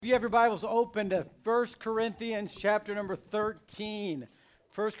If you have your Bibles open to 1 Corinthians chapter number 13.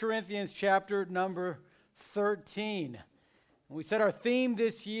 1 Corinthians chapter number 13. And we said our theme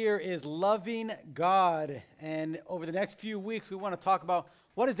this year is loving God. And over the next few weeks, we want to talk about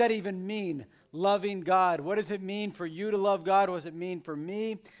what does that even mean, loving God? What does it mean for you to love God? What does it mean for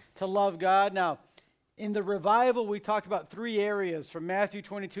me to love God? Now, in the revival, we talked about three areas from Matthew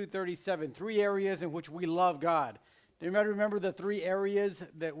 22:37, three areas in which we love God. Do you remember the three areas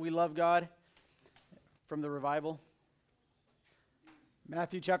that we love God from the revival?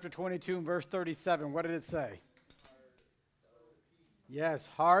 Matthew chapter 22 and verse 37. What did it say? Yes,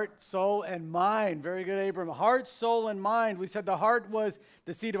 heart, soul, and mind. Very good, Abram. Heart, soul, and mind. We said the heart was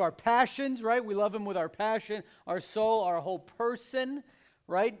the seat of our passions, right? We love Him with our passion, our soul, our whole person,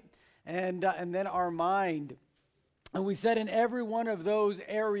 right? And then our mind. And we said in every one of those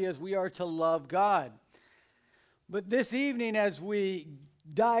areas we are to love God. But this evening, as we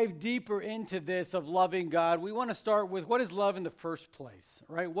dive deeper into this of loving God, we want to start with what is love in the first place,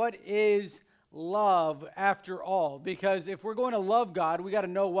 right? What is love after all? Because if we're going to love God, we got to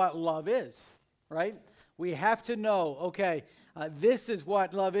know what love is, right? We have to know, okay, this is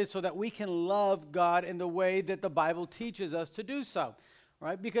what love is so that we can love God in the way that the Bible teaches us to do so,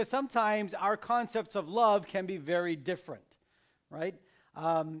 right? Because sometimes our concepts of love can be very different, right?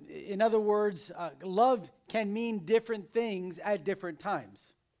 In other words, love can mean different things at different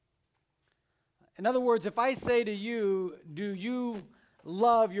times. In other words, if I say to you, do you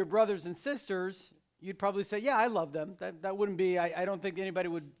love your brothers and sisters? You'd probably say, yeah, I love them. That wouldn't be, I don't think anybody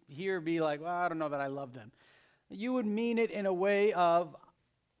would here be like, well, I don't know that I love them. You would mean it in a way of,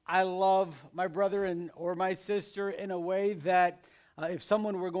 I love my brother or my sister in a way that if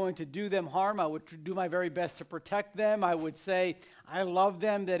someone were going to do them harm, I would do my very best to protect them. I would say I love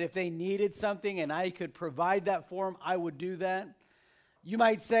them, that if they needed something and I could provide that for them, I would do that. You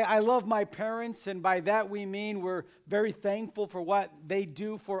might say, I love my parents, and by that we mean we're very thankful for what they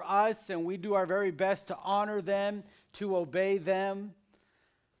do for us, and we do our very best to honor them, to obey them.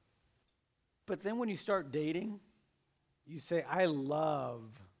 But then when you start dating, you say, I love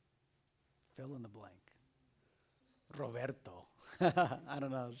fill in the blank. Roberto. I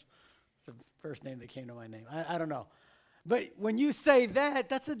don't know. It's the first name that came to my name. I don't know. But when you say that,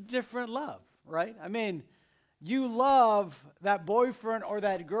 that's a different love, right? I mean, you love that boyfriend or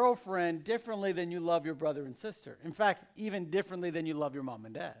that girlfriend differently than you love your brother and sister. In fact, even differently than you love your mom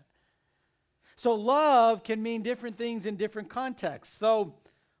and dad. So love can mean different things in different contexts. So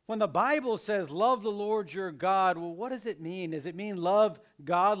when the Bible says, love the Lord your God, well, what does it mean? Does it mean love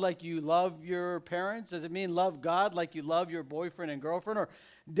God like you love your parents? Does it mean love God like you love your boyfriend and girlfriend? Or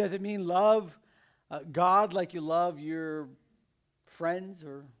does it mean love God like you love your friends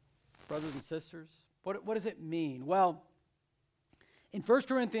or brothers and sisters? What does it mean? Well, in 1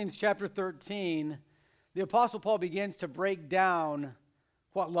 Corinthians chapter 13, the Apostle Paul begins to break down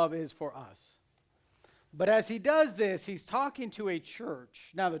what love is for us. But as he does this, he's talking to a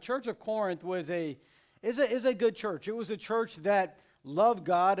church. Now, the church of Corinth is a good church. It was a church that loved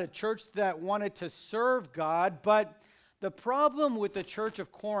God, a church that wanted to serve God. But the problem with the church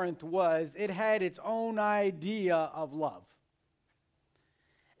of Corinth was it had its own idea of love.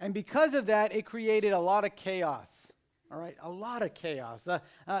 And because of that, it created a lot of chaos. All right, a lot of chaos.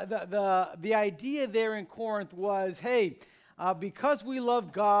 The idea there in Corinth was, hey, because we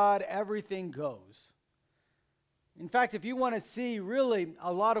love God, everything goes. In fact, if you want to see really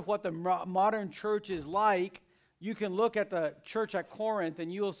a lot of what the modern church is like, you can look at the church at Corinth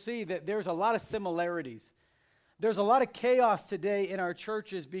and you'll see that there's a lot of similarities. There's a lot of chaos today in our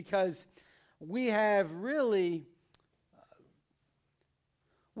churches because we have really,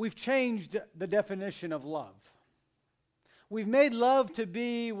 we've changed the definition of love. We've made love to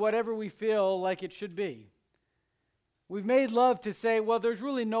be whatever we feel like it should be. We've made love to say, well, there's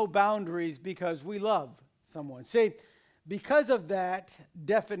really no boundaries because we love someone. See, because of that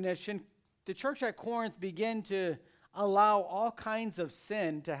definition, the church at Corinth began to allow all kinds of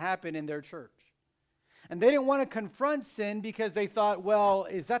sin to happen in their church. And they didn't want to confront sin because they thought, well,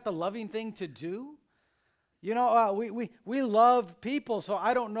 is that the loving thing to do? You know, we love people, so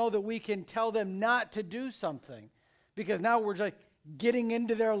I don't know that we can tell them not to do something because now we're like getting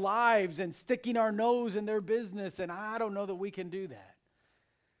into their lives and sticking our nose in their business, and I don't know that we can do that.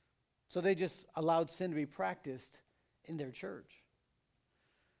 So they just allowed sin to be practiced in their church.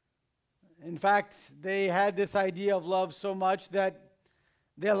 In fact, they had this idea of love so much that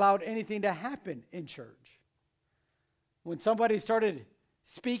they allowed anything to happen in church. When somebody started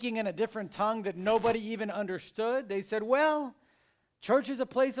speaking in a different tongue that nobody even understood, they said, well, church is a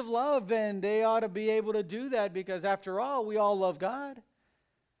place of love and they ought to be able to do that because after all, we all love God.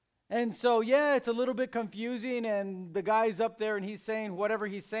 And so, yeah, it's a little bit confusing, and the guy's up there and he's saying whatever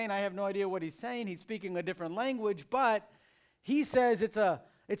he's saying. I have no idea what he's saying. He's speaking a different language, but he says it's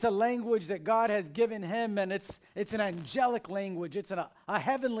a language that God has given him, and it's an angelic language. It's a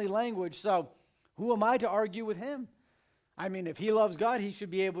heavenly language. So who am I to argue with him? I mean, if he loves God, he should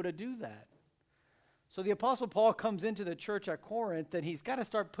be able to do that. So the Apostle Paul comes into the church at Corinth, and he's got to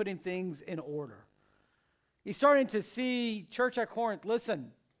start putting things in order. He's starting to see, church at Corinth,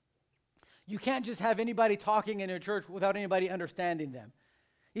 listen, you can't just have anybody talking in your church without anybody understanding them.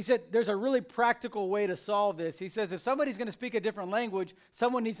 He said there's a really practical way to solve this. He says if somebody's going to speak a different language,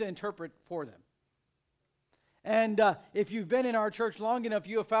 someone needs to interpret for them. And if you've been in our church long enough,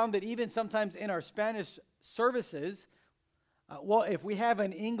 you have found that even sometimes in our Spanish services, if we have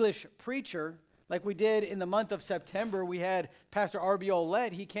an English preacher, like we did in the month of September, we had Pastor R.B.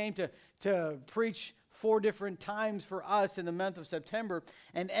 Olette. He came to preach 4 different times for us in the month of September.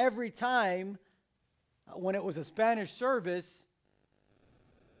 And every time when it was a Spanish service,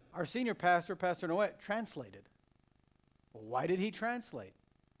 our senior pastor, Pastor Noet, translated. Well, why did he translate?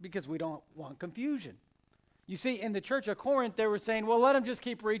 Because we don't want confusion. You see, in the church of Corinth, they were saying, well, let him just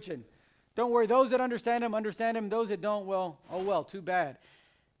keep preaching. Don't worry, those that understand him. Those that don't, well, oh well, too bad.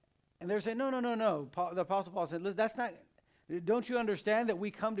 And they're saying, no. The Apostle Paul said, listen, that's not, don't you understand that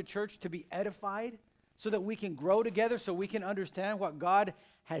we come to church to be edified so that we can grow together, so we can understand what God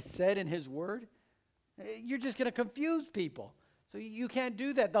has said in his word? You're just going to confuse people. So you can't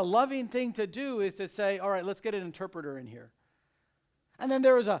do that. The loving thing to do is to say, all right, let's get an interpreter in here. And then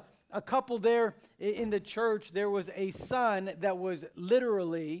there was a couple there in the church. There was a son that was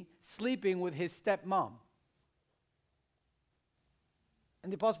literally sleeping with his stepmom.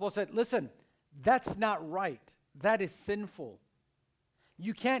 And the Apostle Paul said, listen, that's not right. That is sinful.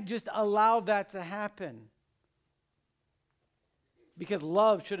 You can't just allow that to happen, because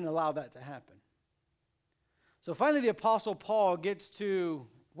love shouldn't allow that to happen. So finally, the Apostle Paul gets to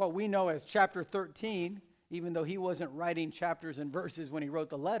what we know as chapter 13, even though he wasn't writing chapters and verses when he wrote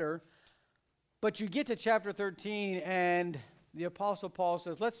the letter. But you get to chapter 13, and the Apostle Paul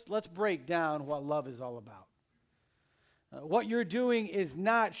says, let's break down what love is all about. What you're doing is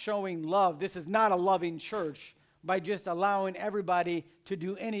not showing love. This is not a loving church by just allowing everybody to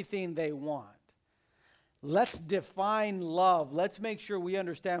do anything they want. Let's define love. Let's make sure we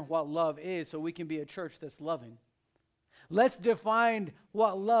understand what love is so we can be a church that's loving. Let's define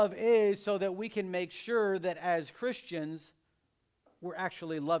what love is so that we can make sure that as Christians, we're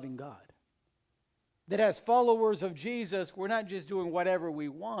actually loving God. That as followers of Jesus, we're not just doing whatever we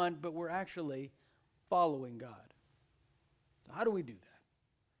want, but we're actually following God. How do we do that?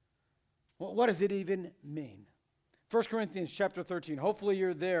 Well, what does it even mean? 1 Corinthians chapter 13. Hopefully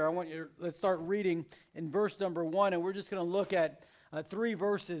you're there. Let's start reading in verse number 1, and we're just going to look at 3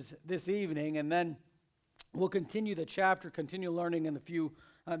 verses this evening, and then we'll continue the chapter, continue learning in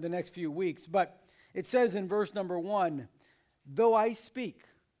the next few weeks. But it says in verse number 1, though I speak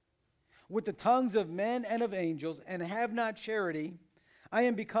with the tongues of men and of angels and have not charity, I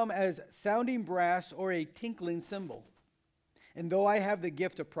am become as sounding brass or a tinkling cymbal. And though I have the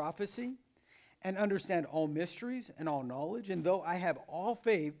gift of prophecy and understand all mysteries and all knowledge, and though I have all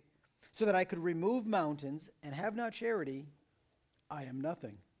faith so that I could remove mountains and have not charity, I am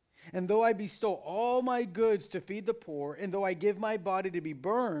nothing. And though I bestow all my goods to feed the poor, and though I give my body to be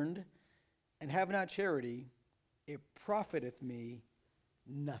burned and have not charity, it profiteth me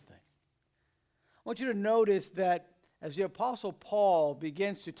nothing. I want you to notice that as the Apostle Paul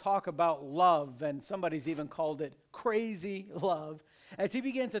begins to talk about love, and somebody's even called it crazy love, as he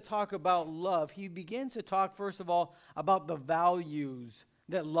begins to talk about love, he begins to talk, first of all, about the values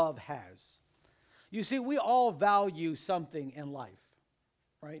that love has. You see, we all value something in life,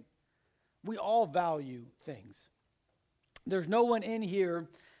 right? We all value things. There's no one in here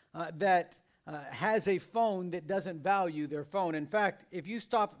that has a phone that doesn't value their phone. In fact, if you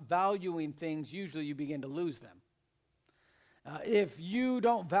stop valuing things, usually you begin to lose them. If you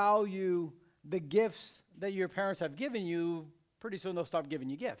don't value the gifts that your parents have given you, pretty soon they'll stop giving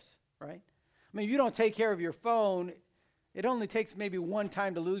you gifts, right? I mean, if you don't take care of your phone, it only takes maybe one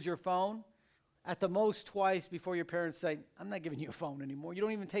time to lose your phone, at the most twice before your parents say, I'm not giving you a phone anymore. You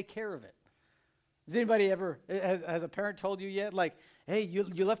don't even take care of it. Has anybody ever, has a parent told you yet, like, hey, you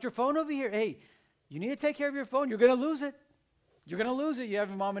left your phone over here. Hey, you need to take care of your phone. You're going to lose it. You're going to lose it. You have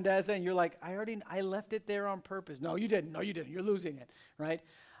your mom and dad saying, you're like, I left it there on purpose. No, you didn't. No, you didn't. You're losing it, right?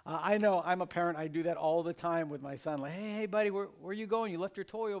 I know I'm a parent. I do that all the time with my son. Like, hey, buddy, where are you going? You left your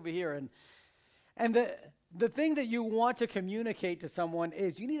toy over here. And the thing that you want to communicate to someone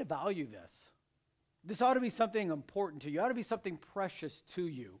is you need to value this. This ought to be something important to you. It ought to be something precious to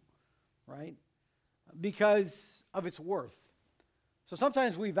you. right? Because of its worth. So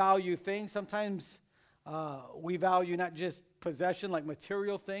sometimes we value things. Sometimes we value not just possession, like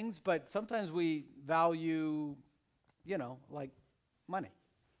material things, but sometimes we value, like money,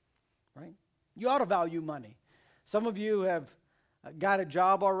 right? You ought to value money. Some of you have got a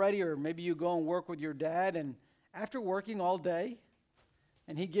job already, or maybe you go and work with your dad, and after working all day,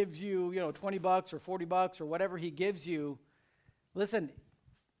 and he gives you, $20 or $40 or whatever he gives you, listen,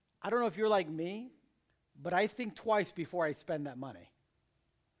 I don't know if you're like me, but I think twice before I spend that money.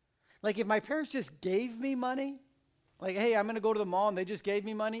 Like if my parents just gave me money, like, hey, I'm going to go to the mall and they just gave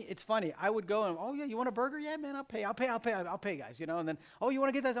me money, it's funny. I would go and, oh, yeah, you want a burger? Yeah, man, I'll pay, guys, And then, oh, you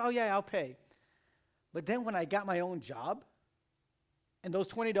want to get that? Oh, yeah, I'll pay. But then when I got my own job and those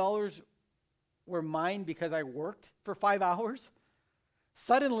 $20 were mine because I worked for 5 hours,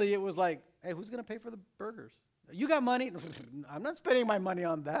 suddenly it was like, hey, who's going to pay for the burgers? You got money? I'm not spending my money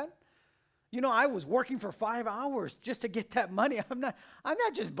on that. I was working for 5 hours just to get that money. I'm not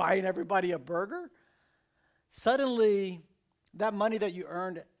just buying everybody a burger. Suddenly, that money that you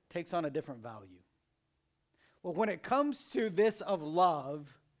earned takes on a different value. Well, when it comes to this of love,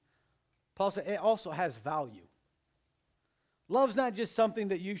 Paul said it also has value. Love's not just something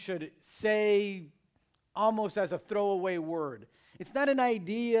that you should say almost as a throwaway word. It's not an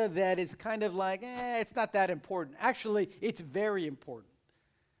idea that is kind of like, it's not that important. Actually, it's very important.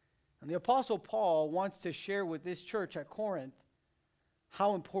 And the Apostle Paul wants to share with this church at Corinth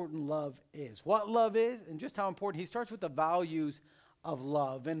how important love is, what love is, and just how important. He starts with the values of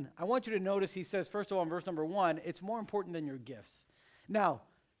love. And I want you to notice he says, first of all, in verse number 1, it's more important than your gifts. Now,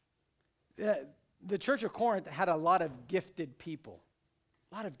 the church of Corinth had a lot of gifted people,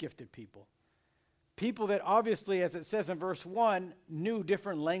 people that obviously, as it says in verse 1, knew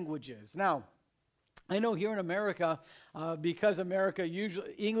different languages. Now, I know here in America, because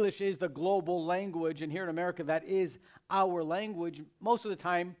usually English is the global language, and here in America that is our language, most of the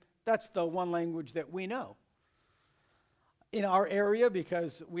time that's the one language that we know. In our area,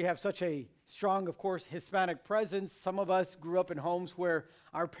 because we have such a strong, of course, Hispanic presence, some of us grew up in homes where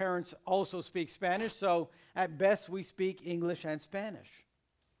our parents also speak Spanish, so at best we speak English and Spanish.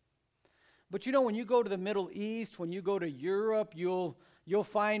 But when you go to the Middle East, when you go to Europe, you'll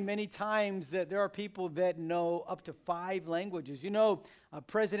find many times that there are people that know up to 5 languages.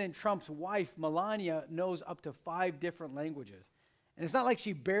 President Trump's wife, Melania, knows up to 5 different languages. And it's not like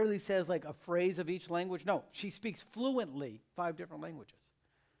she barely says like a phrase of each language. No, she speaks fluently 5 different languages.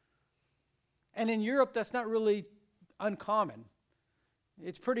 And in Europe, that's not really uncommon.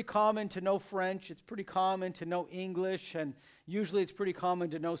 It's pretty common to know French. It's pretty common to know English. And usually it's pretty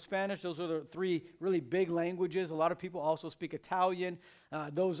common to know Spanish. Those are the 3 really big languages. A lot of people also speak Italian.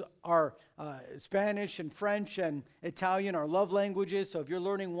 Those are Spanish and French and Italian are love languages. So if you're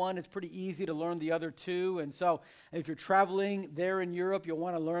learning one, it's pretty easy to learn the other 2. And so if you're traveling there in Europe, you'll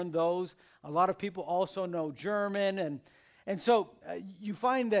want to learn those. A lot of people also know German. And so you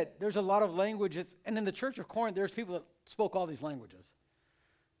find that there's a lot of languages. And in the Church of Corinth, there's people that spoke all these languages.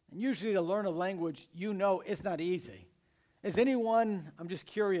 And usually to learn a language, it's not easy. Is anyone, I'm just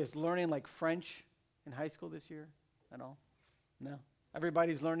curious, learning like French in high school this year at all? No?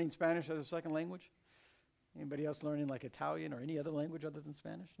 Everybody's learning Spanish as a second language? Anybody else learning like Italian or any other language other than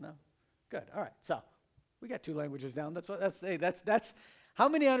Spanish? No? Good. All right. So we got 2 languages down. That's how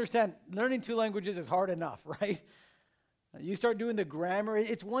many understand learning 2 languages is hard enough, right? You start doing the grammar.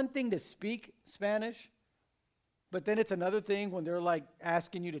 It's one thing to speak Spanish, but then it's another thing when they're like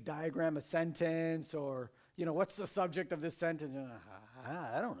asking you to diagram a sentence or, what's the subject of this sentence?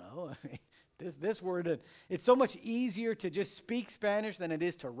 I don't know. I mean, this word, it's so much easier to just speak Spanish than it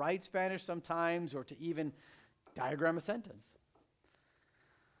is to write Spanish sometimes or to even diagram a sentence.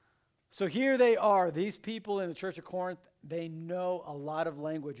 So here they are, these people in the Church of Corinth, they know a lot of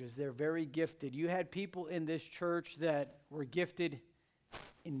languages. They're very gifted. You had people in this church that were gifted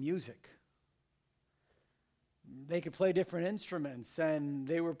in music. They could play different instruments, and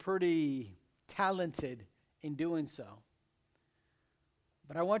they were pretty talented in doing so.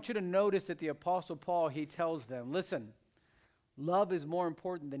 But I want you to notice that the Apostle Paul, he tells them, listen, love is more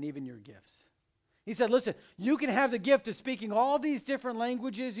important than even your gifts. He said, listen, you can have the gift of speaking all these different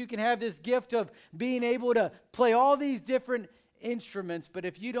languages. You can have this gift of being able to play all these different instruments. But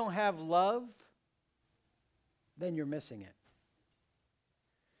if you don't have love, then you're missing it.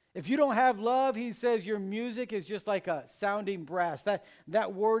 If you don't have love, he says your music is just like a sounding brass.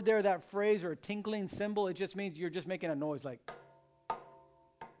 That word there, that phrase or a tinkling cymbal, it just means you're just making a noise like.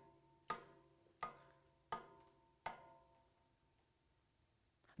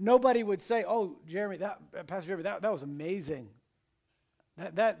 Nobody would say, oh, Jeremy, Pastor Jeremy, that was amazing.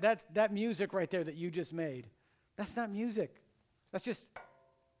 That music right there that you just made, that's not music. That's just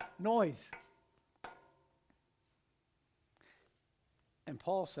noise. And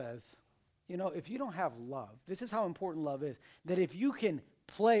Paul says, if you don't have love, this is how important love is, that if you can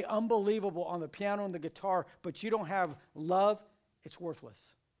play unbelievable on the piano and the guitar, but you don't have love, it's worthless.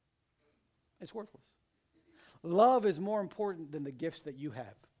 It's worthless. Love is more important than the gifts that you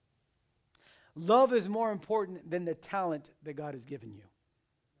have. Love is more important than the talent that God has given you.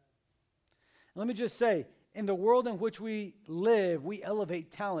 Let me just say, in the world in which we live, we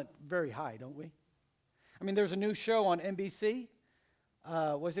elevate talent very high, don't we? I mean, there's a new show on NBC.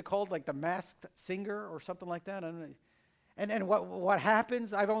 What's it called? Like The Masked Singer or something like that? I don't know. And what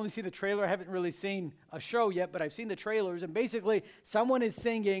happens, I've only seen the trailer. I haven't really seen a show yet, but I've seen the trailers. And basically, someone is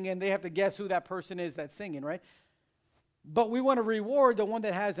singing, and they have to guess who that person is that's singing, right? But we want to reward the one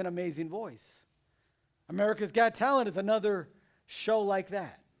that has an amazing voice. America's Got Talent is another show like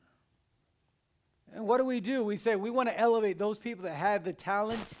that. And what do? We say we want to elevate those people that have the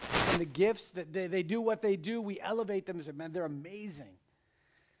talent and the gifts, that they do what they do. We elevate them and say, man, they're amazing.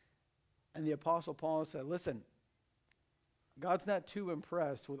 And the Apostle Paul said, listen, God's not too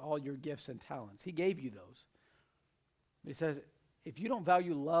impressed with all your gifts and talents. He gave you those. He says, if you don't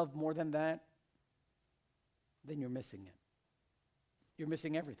value love more than that, then you're missing it. You're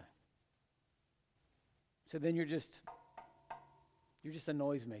missing everything. So then you're just a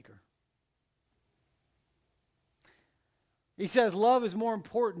noisemaker. He says love is more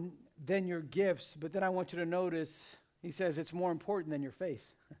important than your gifts, but then I want you to notice, he says it's more important than your faith.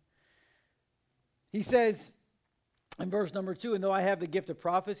 He says in verse number 2, and though I have the gift of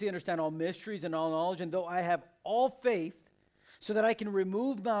prophecy, understand all mysteries and all knowledge, and though I have all faith so that I can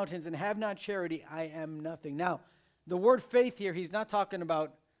remove mountains and have not charity, I am nothing. Now, the word faith here, he's not talking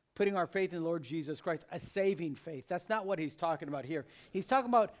about putting our faith in the Lord Jesus Christ, a saving faith. That's not what he's talking about here. He's talking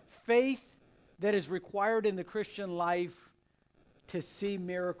about faith that is required in the Christian life to see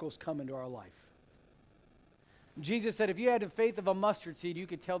miracles come into our life. Jesus said if you had the faith of a mustard seed, you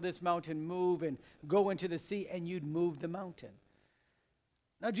could tell this mountain move and go into the sea, and you'd move the mountain.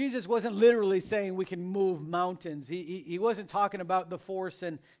 Now, Jesus wasn't literally saying we can move mountains. He wasn't talking about the force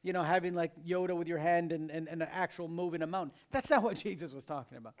and, having like Yoda with your hand and an actual moving a mountain. That's not what Jesus was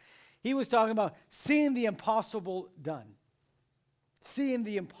talking about. He was talking about seeing the impossible done. Seeing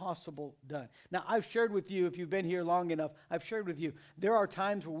the impossible done. Now, I've shared with you, if you've been here long enough, I've shared with you, there are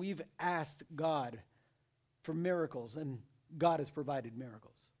times where we've asked God for miracles, and God has provided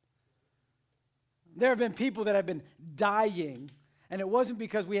miracles. There have been people that have been dying, and it wasn't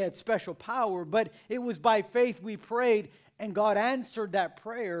because we had special power, but it was by faith we prayed, and God answered that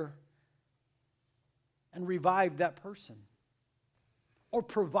prayer and revived that person, or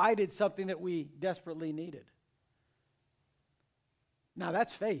provided something that we desperately needed. Now,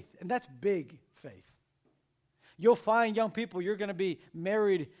 that's faith, and that's big faith. You'll find young people, you're going to be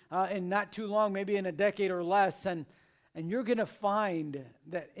married in not too long, maybe in a decade or less, and you're going to find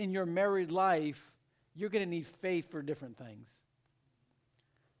that in your married life, you're going to need faith for different things.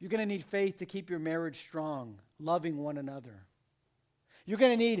 You're going to need faith to keep your marriage strong, loving one another. You're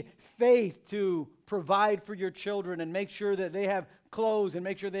going to need faith to provide for your children and make sure that they have clothes and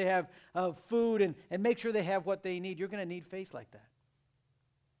make sure they have food and make sure they have what they need. You're going to need faith like that.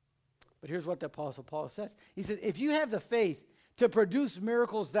 But here's what the Apostle Paul says. He says, if you have the faith to produce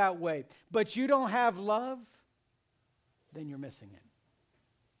miracles that way, but you don't have love, then you're missing it.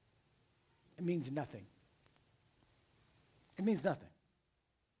 It means nothing. It means nothing.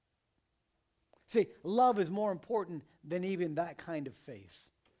 See, love is more important than even that kind of faith.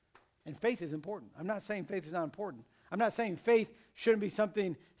 And faith is important. I'm not saying faith is not important. I'm not saying faith shouldn't be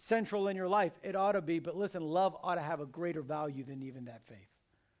something central in your life. It ought to be, but listen, love ought to have a greater value than even that faith.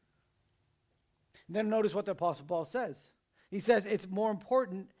 Then notice what the Apostle Paul says. He says it's more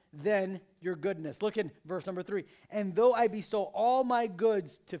important than your goodness. Look in verse number 3. And though I bestow all my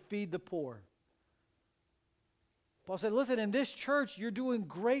goods to feed the poor. Paul said, listen, in this church, you're doing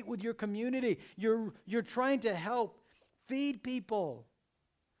great with your community. You're trying to help feed people.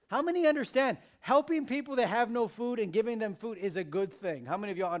 How many understand helping people that have no food and giving them food is a good thing? How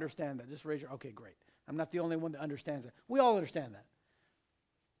many of y'all understand that? Just raise your, okay, great. I'm not the only one that understands that. We all understand that.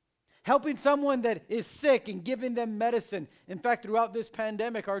 Helping someone that is sick and giving them medicine. In fact, throughout this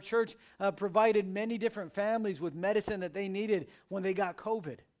pandemic, our church provided many different families with medicine that they needed when they got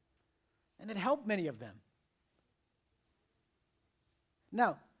COVID. And it helped many of them.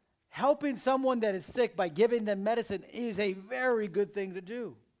 Now, helping someone that is sick by giving them medicine is a very good thing to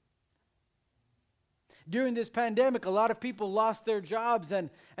do. During this pandemic, a lot of people lost their jobs, and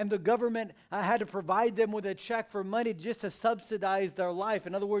the government had to provide them with a check for money just to subsidize their life.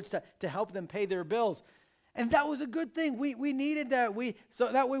 In other words, to help them pay their bills. And that was a good thing. We needed that.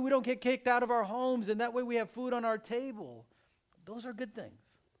 So that way we don't get kicked out of our homes, and that way we have food on our table. Those are good things.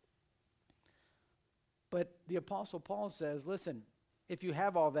 But the Apostle Paul says, listen, if you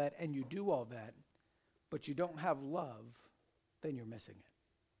have all that and you do all that, but you don't have love, then you're missing it.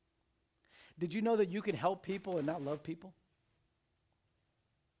 Did you know that you can help people and not love people?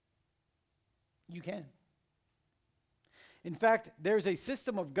 You can. In fact, there's a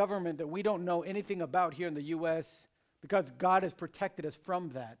system of government that we don't know anything about here in the U.S. because God has protected us from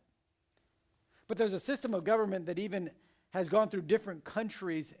that. But there's a system of government that even has gone through different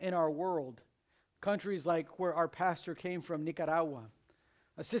countries in our world. Countries like where our pastor came from, Nicaragua.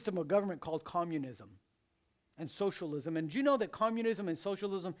 A system of government called communism and socialism. And do you know that communism and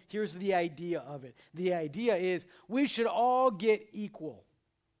socialism, here's the idea of it. The idea is we should all get equal.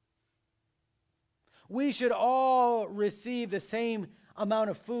 We should all receive the same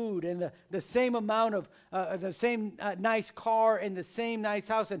amount of food and the same amount of, the same nice car and the same nice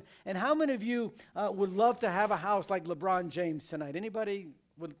house. And how many of you would love to have a house like LeBron James tonight? Anybody,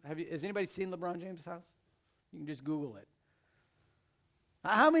 has anybody seen LeBron James' house? You can just Google it.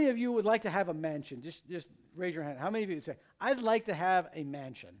 How many of you would like to have a mansion? Just raise your hand. How many of you would say, I'd like to have a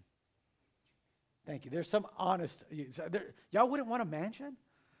mansion? Thank you. There's some honest. Y'all wouldn't want a mansion?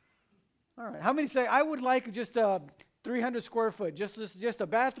 All right. How many say, I would like just a 300 square foot, just a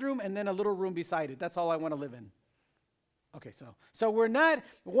bathroom and then a little room beside it. That's all I want to live in. Okay, so we're not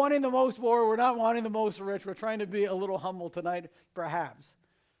wanting the most poor. We're not wanting the most rich. We're trying to be a little humble tonight, perhaps.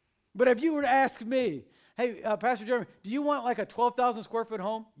 But if you were to ask me, hey, Pastor Jeremy, do you want like a 12,000 square foot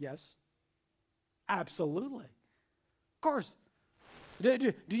home? Yes. Absolutely. Of course.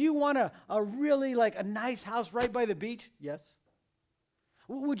 Do you want a really like a nice house right by the beach? Yes.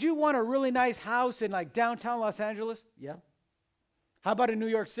 Would you want a really nice house in like downtown Los Angeles? Yeah. How about in New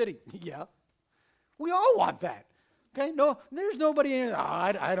York City? Yeah. We all want that. Okay? No, there's nobody in,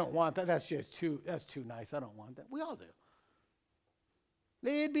 I don't want that. That's too nice. I don't want that. We all do.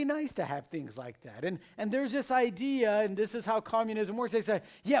 It'd be nice to have things like that. And there's this idea, and this is how communism works. They say,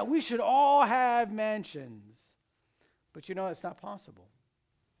 yeah, we should all have mansions. But you know, it's not possible.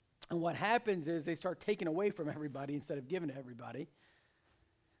 And what happens is they start taking away from everybody instead of giving to everybody.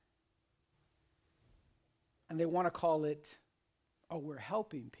 And they want to call it, oh, we're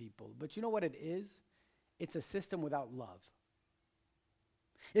helping people. But you know what it is? It's a system without love.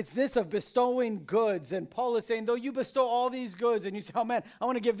 It's this of bestowing goods. And Paul is saying, though you bestow all these goods, and you say, oh man, I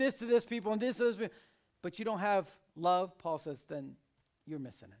want to give this to this people and this to this people, but you don't have love, Paul says, then you're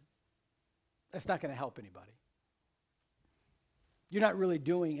missing it. That's not going to help anybody. You're not really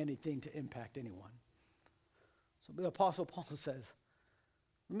doing anything to impact anyone. So the Apostle Paul says,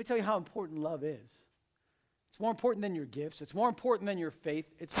 let me tell you how important love is. It's more important than your gifts. It's more important than your faith.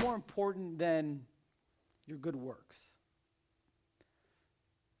 It's more important than your good works.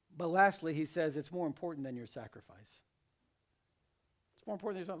 But lastly, he says it's more important than your sacrifice. It's more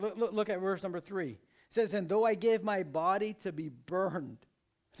important than your sacrifice. Look at verse number 3. It says, and though I gave my body to be burned,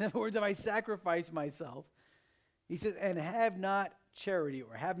 in other words, if I sacrifice myself, he says, and have not charity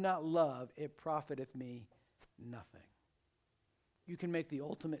or have not love, it profiteth me nothing. You can make the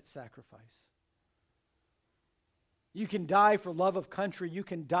ultimate sacrifice. You can die for love of country. You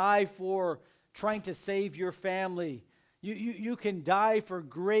can die for trying to save your family. You can die for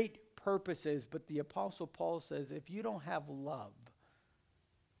great purposes, but the Apostle Paul says if you don't have love,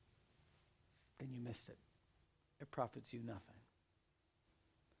 then you missed it. It profits you nothing.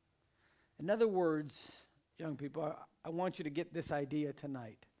 In other words, young people, I want you to get this idea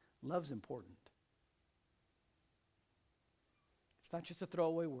tonight. Love's important. It's not just a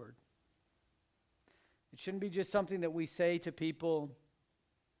throwaway word. It shouldn't be just something that we say to people,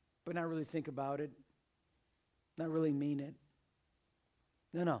 but not really think about it, not really mean it.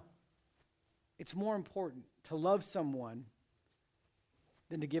 No. It's more important to love someone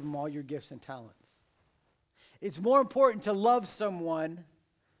than to give them all your gifts and talents. It's more important to love someone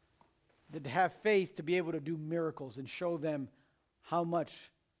than to have faith to be able to do miracles and show them how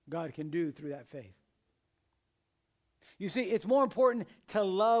much God can do through that faith. You see, it's more important to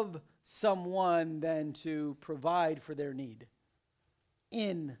love someone than to provide for their need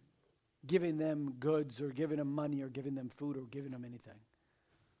in giving them goods or giving them money or giving them food or giving them anything.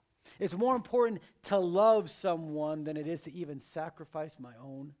 It's more important to love someone than it is to even sacrifice my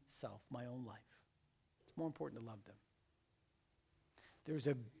own self, my own life. It's more important to love them. There's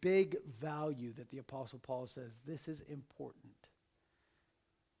a big value that the Apostle Paul says this is important.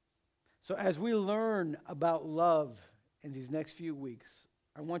 So as we learn about love in these next few weeks,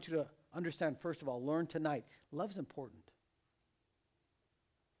 I want you to understand, first of all, learn tonight, love's important.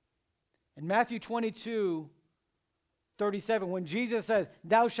 In Matthew 22:37, when Jesus says,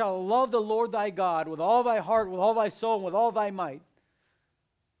 thou shalt love the Lord thy God with all thy heart, with all thy soul, and with all thy might,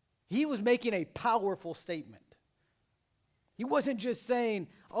 he was making a powerful statement. He wasn't just saying,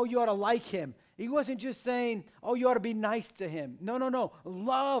 oh, you ought to like him. He wasn't just saying, oh, you ought to be nice to him. No, no, no.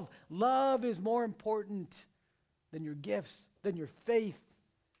 Love is more important than your gifts, than your faith.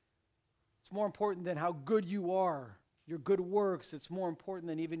 It's more important than how good you are, your good works. It's more important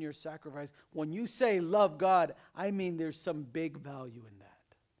than even your sacrifice. When you say love God, I mean there's some big value in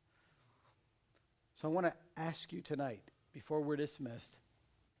that. So I want to ask you tonight, before we're dismissed,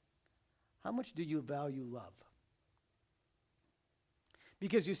 how much do you value love?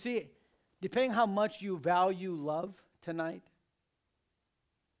 Because you see, depending how much you value love tonight,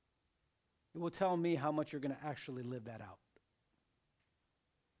 it will tell me how much you're going to actually live that out.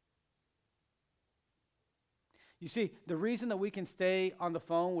 You see, the reason that we can stay on the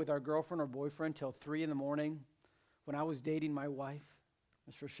phone with our girlfriend or boyfriend till 3 in the morning, when I was dating my wife,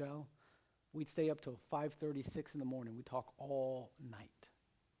 Miss Rochelle, we'd stay up till 5:30, 6 in the morning. We'd talk all night.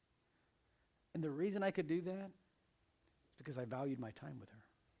 And the reason I could do that is because I valued my time with her.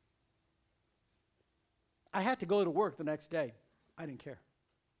 I had to go to work the next day. I didn't care.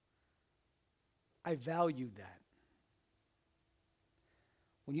 I valued that.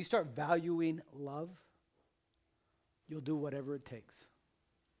 When you start valuing love, you'll do whatever it takes.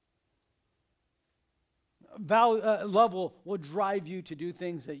 Love will drive you to do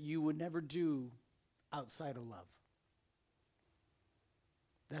things that you would never do outside of love.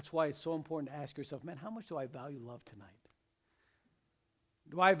 That's why it's so important to ask yourself, man, how much do I value love tonight?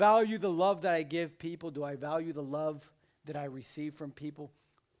 Do I value the love that I give people? Do I value the love that I receive from people?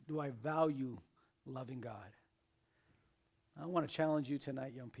 Do I value loving God? I want to challenge you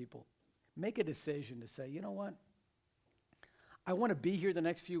tonight, young people. Make a decision to say, you know what? I want to be here the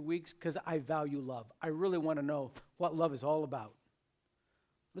next few weeks because I value love. I really want to know what love is all about.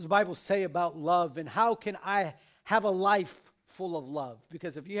 What does the Bible say about love, and how can I have a life full of love?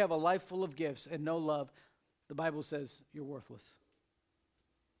 Because if you have a life full of gifts and no love, the Bible says you're worthless.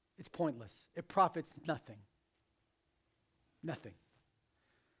 It's pointless. It profits nothing. Nothing.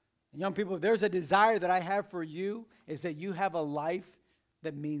 And young people, if there's a desire that I have for you, is that you have a life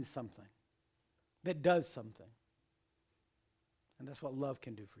that means something, that does something. And that's what love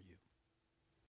can do for you.